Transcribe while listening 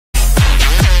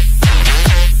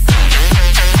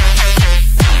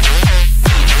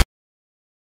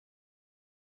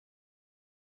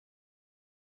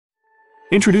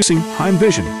Introducing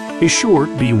HEIMVISION, a Shure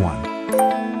B1.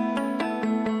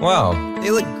 Wow, they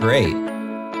look great.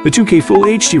 The 2K Full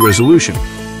HD resolution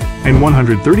and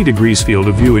 130 degrees field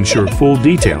of view ensure full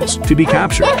details to be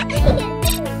captured.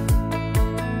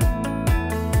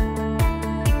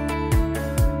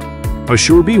 A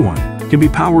Shure B1 can be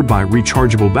powered by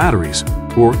rechargeable batteries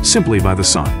or simply by the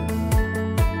sun.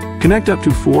 Connect up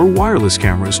to 4 wireless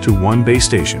cameras to one base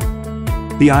station.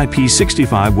 The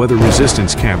IP65 weather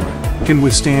resistance camera can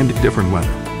withstand different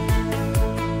weather.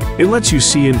 It lets you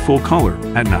see in full color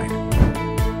at night.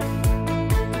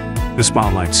 The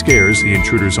spotlight scares the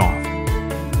intruders off,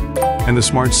 and the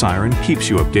smart siren keeps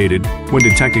you updated when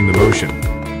detecting the motion.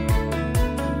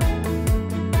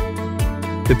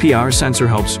 The PR sensor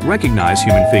helps recognize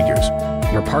human figures.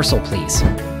 Your parcel, please.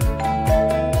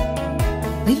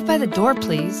 Leave it by the door,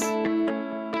 please.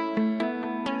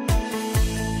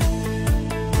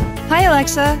 Hi,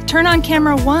 Alexa. Turn on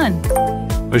camera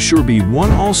 1. A Shure B1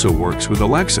 also works with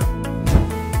Alexa.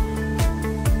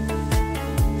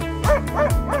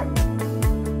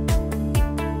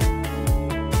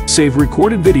 Save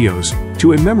recorded videos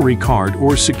to a memory card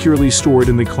or securely store it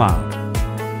in the cloud.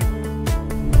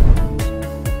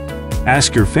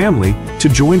 Ask your family to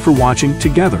join for watching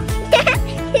together.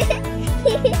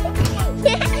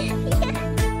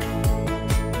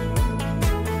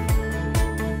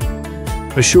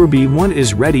 A Shure B1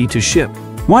 is ready to ship.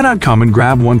 Why not come and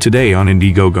grab one today on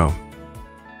Indiegogo?